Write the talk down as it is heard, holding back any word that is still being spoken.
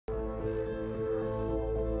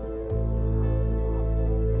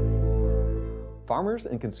Farmers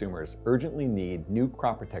and consumers urgently need new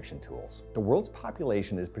crop protection tools. The world's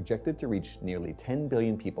population is projected to reach nearly 10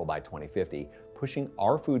 billion people by 2050, pushing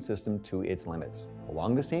our food system to its limits.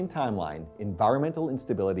 Along the same timeline, environmental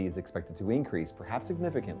instability is expected to increase, perhaps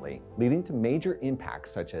significantly, leading to major impacts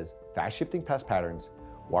such as fast-shifting pest patterns,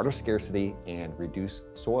 water scarcity, and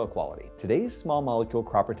reduced soil quality. Today's small molecule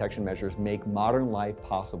crop protection measures make modern life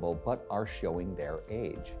possible, but are showing their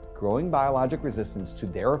age. Growing biologic resistance to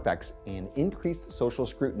their effects and increased social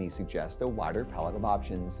scrutiny suggest a wider palette of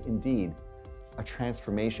options. Indeed, a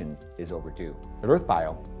transformation is overdue. At Oerth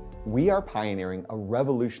Bio, we are pioneering a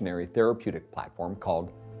revolutionary therapeutic platform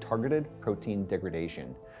called targeted protein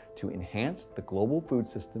degradation to enhance the global food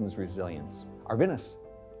system's resilience. Arvinas,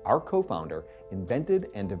 our co-founder, invented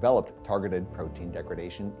and developed targeted protein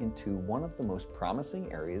degradation into one of the most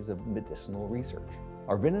promising areas of medicinal research.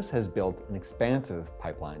 Arvinas has built an expansive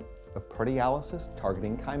pipeline of proteolysis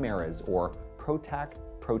targeting chimeras, or PROTAC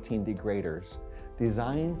protein degraders,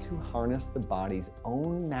 designed to harness the body's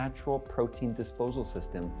own natural protein disposal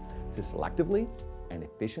system to selectively and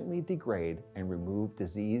efficiently degrade and remove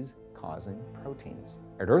disease-causing proteins.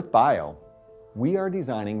 At Oerth Bio, we are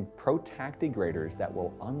designing PROTAC degraders that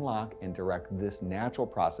will unlock and direct this natural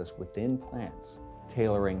process within plants,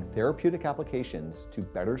 tailoring therapeutic applications to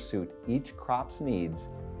better suit each crop's needs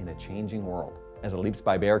in a changing world. As a Leaps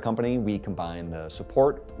by Bayer company, we combine the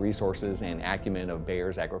support, resources, and acumen of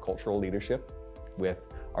Bayer's agricultural leadership with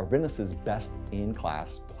Arvinas'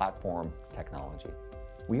 best-in-class platform technology.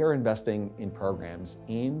 We are investing in programs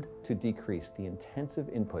aimed to decrease the intensive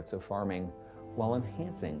inputs of farming while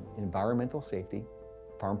enhancing environmental safety,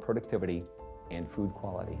 farm productivity, and food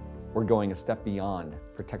quality. We're going a step beyond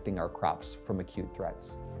protecting our crops from acute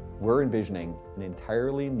threats. We're envisioning an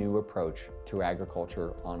entirely new approach to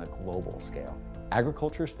agriculture on a global scale.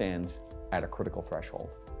 Agriculture stands at a critical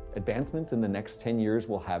threshold. Advancements in the next 10 years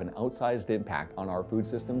will have an outsized impact on our food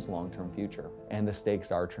system's long-term future, and the stakes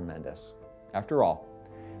are tremendous. After all,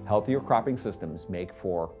 healthier cropping systems make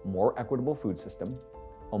for a more equitable food system,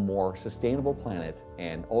 a more sustainable planet,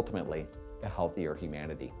 and ultimately, a healthier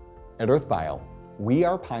humanity. At Oerth Bio, we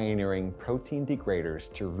are pioneering protein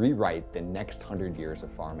degraders to rewrite the next 100 years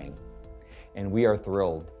of farming. And we are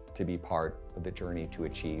thrilled to be part of the journey to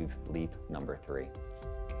achieve leap number 3.